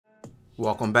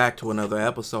Welcome back to another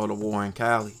episode of War in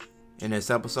Cali. In this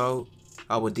episode,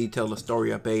 I will detail the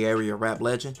story of Bay Area rap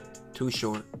legend, Too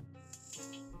Short.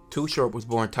 Too Short was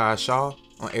born Ty Shaw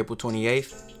on April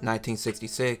 28,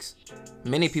 1966.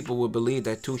 Many people would believe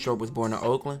that Too Short was born in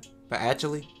Oakland, but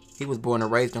actually, he was born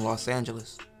and raised in Los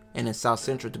Angeles, and in South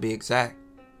Central to be exact.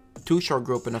 Too Short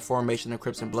grew up in the formation of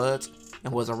Crips and Bloods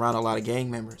and was around a lot of gang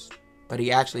members, but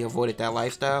he actually avoided that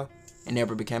lifestyle and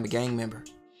never became a gang member.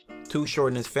 Too Short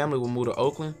and his family would move to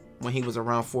Oakland when he was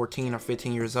around 14 or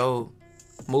 15 years old.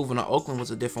 Moving to Oakland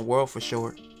was a different world for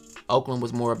Short. Oakland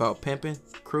was more about pimping,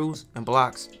 crews, and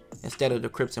blocks, instead of the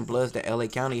Crips and Bloods that LA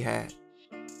County had.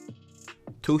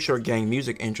 Too Short gained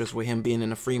music interest with him being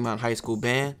in the Fremont High School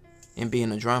band and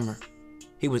being a drummer.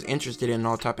 He was interested in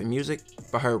all type of music,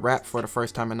 but heard rap for the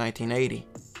first time in 1980.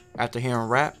 After hearing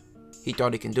rap, he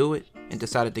thought he could do it and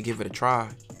decided to give it a try.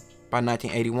 By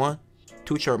 1981,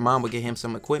 Too Short mom would get him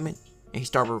some equipment and he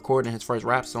started recording his first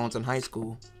rap songs in high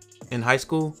school. In high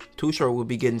school, Too Short would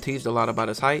be getting teased a lot about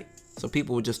his height, so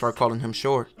people would just start calling him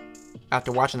Short.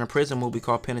 After watching a prison movie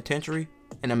called Penitentiary,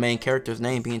 and the main character's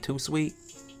name being Too Sweet,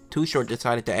 Too Short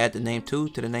decided to add the name Too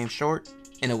to the name Short,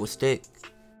 and it would stick.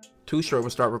 Too Short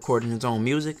would start recording his own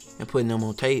music and putting them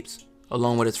on tapes,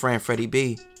 along with his friend Freddie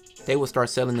B. They would start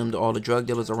selling them to all the drug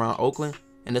dealers around Oakland,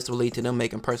 and this would lead to them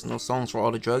making personal songs for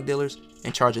all the drug dealers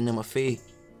and charging them a fee.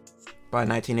 By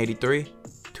 1983,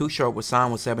 Too Short was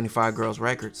signed with 75 Girls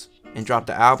Records and dropped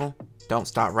the album Don't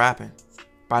Stop Rapping.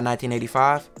 By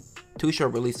 1985, Too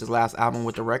Short released his last album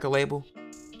with the record label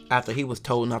after he was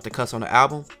told not to cuss on the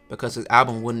album because his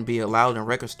album wouldn't be allowed in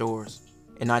record stores.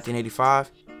 In 1985,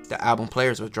 the album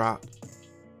Players was dropped.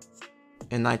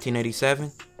 In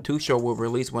 1987, Too Short would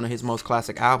release one of his most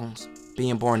classic albums,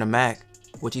 Being Born to Mac,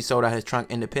 which he sold out his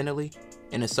trunk independently,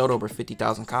 and it sold over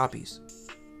 50,000 copies.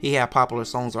 He had popular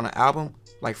songs on the album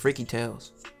like Freaky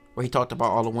Tales, where he talked about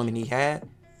all the women he had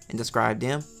and described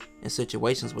them and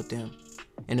situations with them.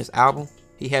 In this album,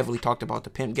 he heavily talked about the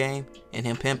pimp game and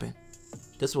him pimping.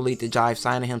 This would lead to Jive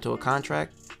signing him to a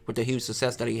contract with the huge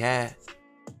success that he had.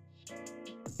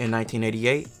 In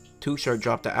 1988, Too Short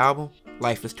dropped the album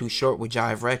Life is Too Short with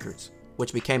Jive Records,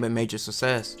 which became a major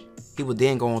success. He would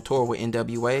then go on tour with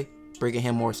NWA, bringing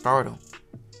him more stardom.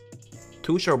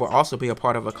 Too Short would also be a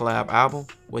part of a collab album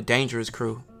with Dangerous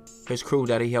Crew, his crew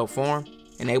that he helped form,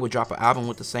 and they would drop an album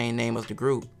with the same name as the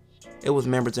group. It was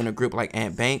members in the group like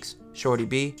Ant Banks, Shorty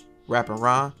B, Rappin'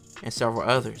 Ron, and several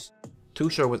others.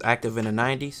 Too Short was active in the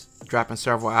 90s, dropping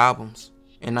several albums.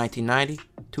 In 1990,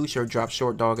 Too Short dropped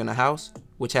Short Dog in the House,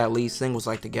 which had lead singles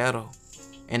like The Ghetto.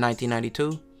 In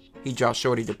 1992, he dropped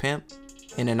Shorty the Pimp,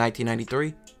 and in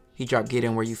 1993, he dropped Get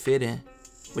In Where You Fit In,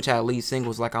 which had lead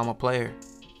singles like I'm a Player.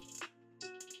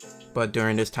 But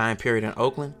during this time period in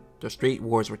Oakland, the street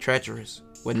wars were treacherous,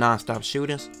 with non-stop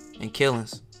shootings and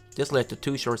killings. This led to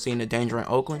Too Short seeing the danger in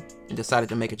Oakland and decided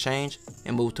to make a change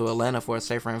and move to Atlanta for a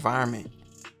safer environment.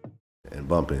 And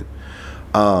bumping.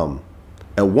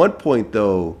 At one point,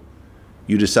 though,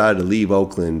 you decided to leave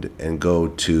Oakland and go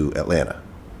to Atlanta.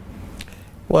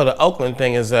 Well, the Oakland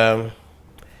thing is, it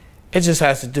just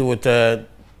has to do with the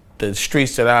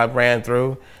streets that I ran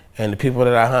through and the people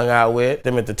that I hung out with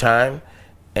them at the time.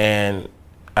 And,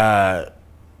 I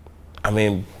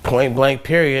mean, point blank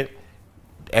period,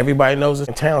 everybody knows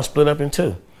the town split up in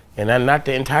two. And not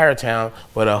the entire town,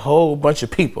 but a whole bunch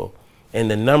of people.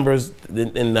 And the numbers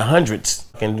in the hundreds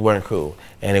weren't cool.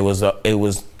 And it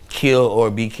was kill or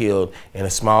be killed in a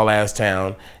small ass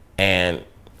town. And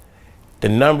the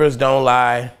numbers don't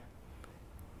lie.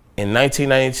 In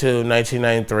 1992,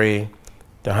 1993,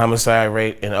 the homicide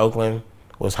rate in Oakland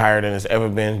was higher than it's ever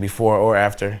been before or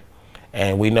after.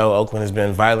 And we know Oakland has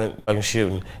been violent fucking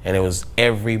shooting. And it was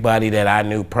everybody that I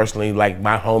knew personally, like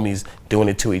my homies, doing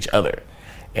it to each other.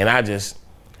 And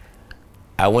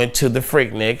I went to the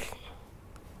Freaknik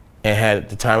and had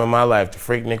the time of my life. The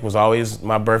Freaknik was always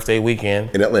my birthday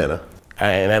weekend. In Atlanta?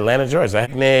 In Atlanta, Georgia.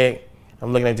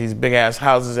 I'm looking at these big ass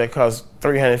houses that cost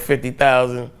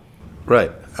 $350,000.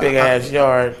 Right. Big ass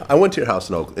yard. I went to your house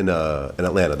in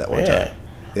Atlanta that one time.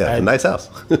 Yeah, a nice house.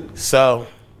 So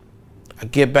I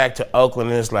get back to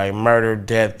Oakland and it's like murder,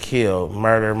 death, kill,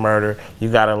 murder, murder.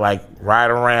 You gotta like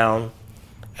ride around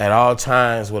at all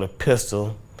times with a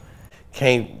pistol.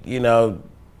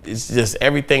 It's just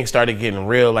everything started getting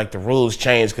real, like the rules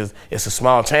changed because it's a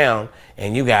small town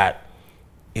and you got,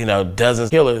 dozens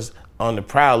of killers on the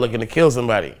prowl looking to kill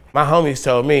somebody. My homies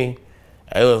told me,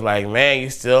 it was like, man, you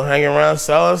still hanging around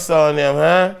so-and-so and them,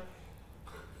 huh?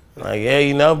 Like,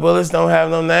 yeah, bullets don't have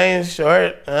no names,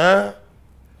 Short, huh?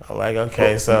 I'm like,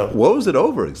 okay, so. What was it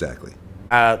over exactly?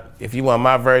 If you want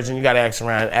my version, you gotta ask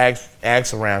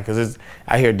around, because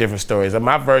I hear different stories.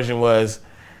 My version was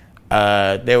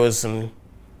there was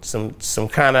some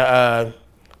kind of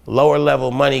lower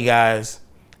level money guys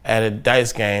at a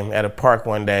dice game at a park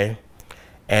one day,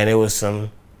 and it was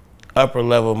some upper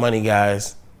level money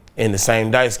guys in the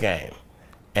same dice game.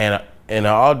 And in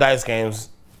all dice games,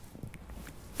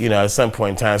 you know, at some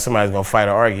point in time, somebody's gonna fight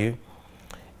or argue,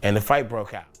 and the fight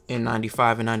broke out. In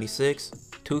 95 and 96,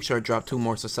 Too Short dropped 2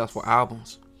 more successful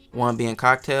albums, one being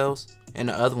Cocktails and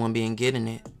the other one being Getting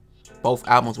It. Both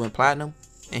albums went platinum,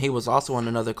 and he was also on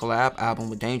another collab album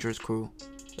with Dangerous Crew.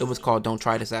 It was called Don't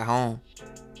Try This at Home.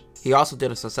 He also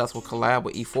did a successful collab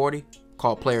with E40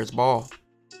 called Players Ball.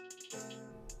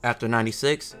 After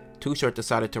 96, Too Short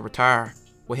decided to retire,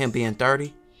 with him being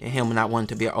 30 and him not wanting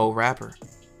to be an old rapper.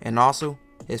 And also,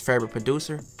 his favorite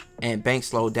producer, Ant Banks,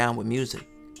 slowed down with music.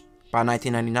 By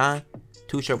 1999,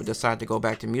 Too Short would decide to go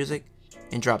back to music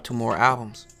and drop 2 more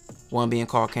albums, one being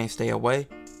called Can't Stay Away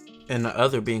and the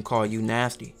other being called You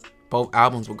Nasty. Both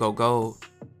albums would go gold.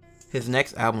 His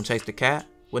next album, Chase the Cat,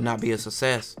 would not be a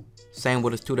success. Same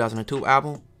with his 2002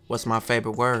 album, What's My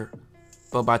Favorite Word.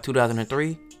 But by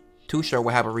 2003, Too Short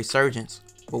would have a resurgence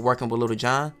with working with Lil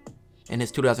Jon, and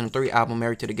his 2003 album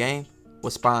Married to the Game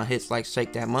would spawn hits like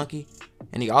Shake That Monkey,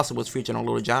 and he also was featured on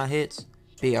Lil Jon hits,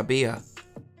 Bia Bia.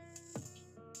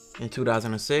 In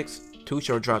 2006, Too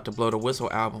Short dropped the Blow the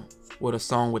Whistle album with a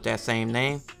song with that same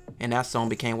name, and that song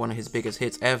became one of his biggest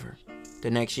hits ever.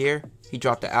 The next year, he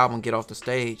dropped the album Get Off the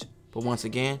Stage, but once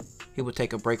again, he would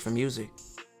take a break from music.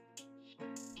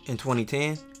 In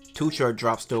 2010, Too Short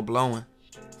dropped Still Blowin',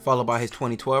 followed by his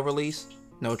 2012 release,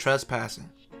 No Trespassing.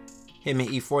 Him and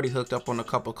E40 hooked up on a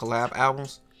couple collab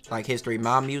albums like History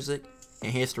Mob Music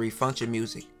and History Function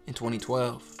Music in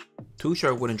 2012. Too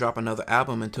Short wouldn't drop another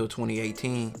album until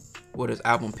 2018 with his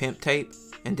album Pimp Tape,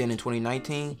 and then in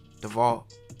 2019, The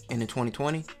Vault, and in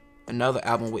 2020, another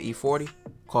album with E40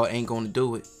 called Ain't Gonna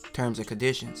Do It, Terms and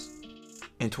Conditions.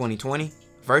 In 2020,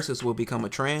 verses will become a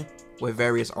trend where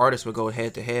various artists will go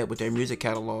head to head with their music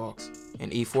catalogs,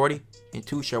 and E40 and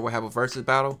Too Short will have a versus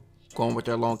battle going with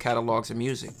their long catalogs of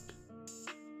music.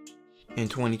 In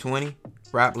 2020,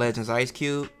 rap legends Ice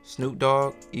Cube, Snoop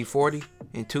Dogg, E40,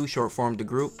 and Too Short formed the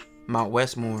group Mount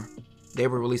Westmore. They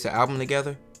would release an album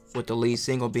together, with the lead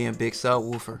single being Big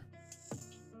Subwoofer.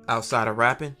 Outside of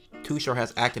rapping, Too Short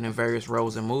has acted in various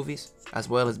roles in movies, as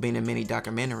well as being in many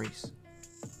documentaries.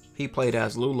 He played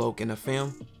as Luloke in the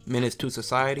film Menace to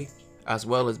Society, as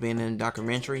well as being in the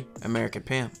documentary American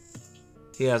Pimp.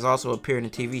 He has also appeared in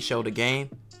the TV show The Game,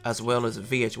 as well as a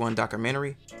VH1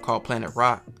 documentary called Planet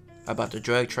Rock about the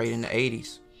drug trade in the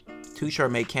 80s. Too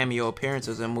Short made cameo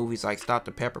appearances in movies like Stop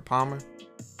the Pepper Palmer.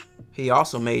 He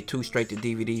also made 2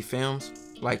 straight-to-DVD films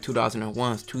like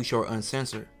 2001's Too Short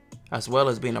Uncensored, as well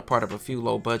as being a part of a few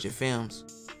low-budget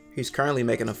films. He's currently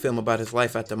making a film about his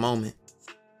life at the moment.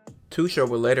 Too Short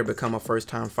would later become a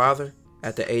first-time father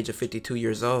at the age of 52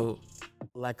 years old.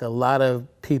 Like a lot of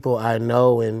people I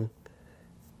know and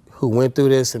who went through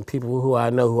this, and people who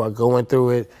I know who are going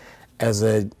through it as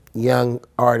a young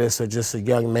artist or just a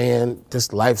young man,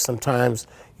 just life sometimes,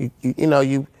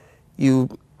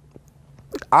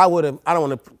 I would have, I don't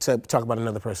want to talk about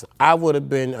another person. I would have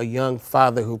been a young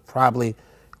father who probably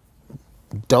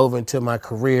dove into my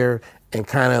career and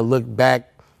kind of looked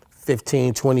back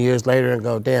 15, 20 years later and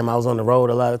go, damn, I was on the road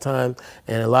a lot of times,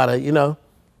 and a lot of, you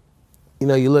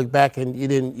look back and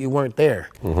you weren't there.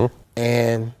 Mm-hmm.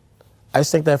 And I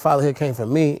just think that fatherhood came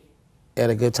from me at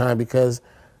a good time because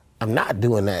I'm not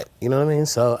doing that, you know what I mean?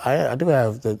 So I do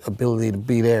have the ability to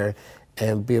be there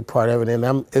and be a part of it,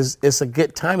 and it's a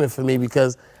good timing for me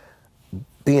because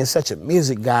being such a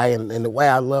music guy and the way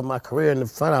I love my career and the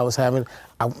fun I was having,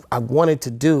 I wanted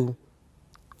to do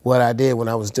what I did when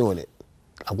I was doing it.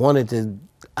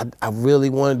 I really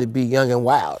wanted to be young and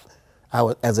wild.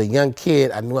 As a young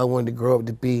kid, I knew I wanted to grow up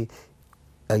to be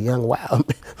a young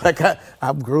wild. Like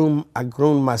I groomed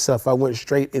myself. I went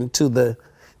straight into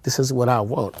this is what I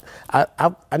want.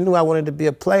 I knew I wanted to be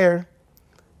a player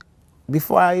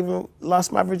before I even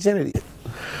lost my virginity.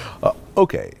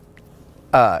 Okay.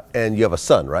 And you have a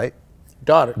son, right?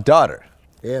 Daughter.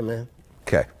 Yeah, man.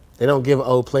 Okay. They don't give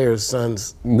old players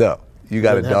sons. No, you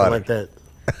got a daughter. Like that.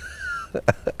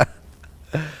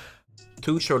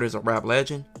 Too Short is a rap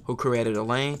legend who created a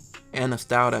lane and a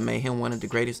style that made him one of the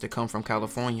greatest to come from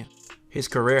California. His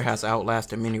career has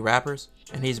outlasted many rappers,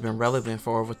 and he's been relevant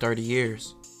for over 30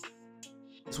 years.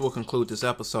 This will conclude this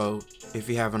episode. If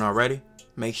you haven't already,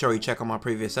 make sure you check out my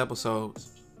previous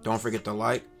episodes. Don't forget to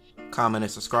like, comment,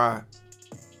 and subscribe.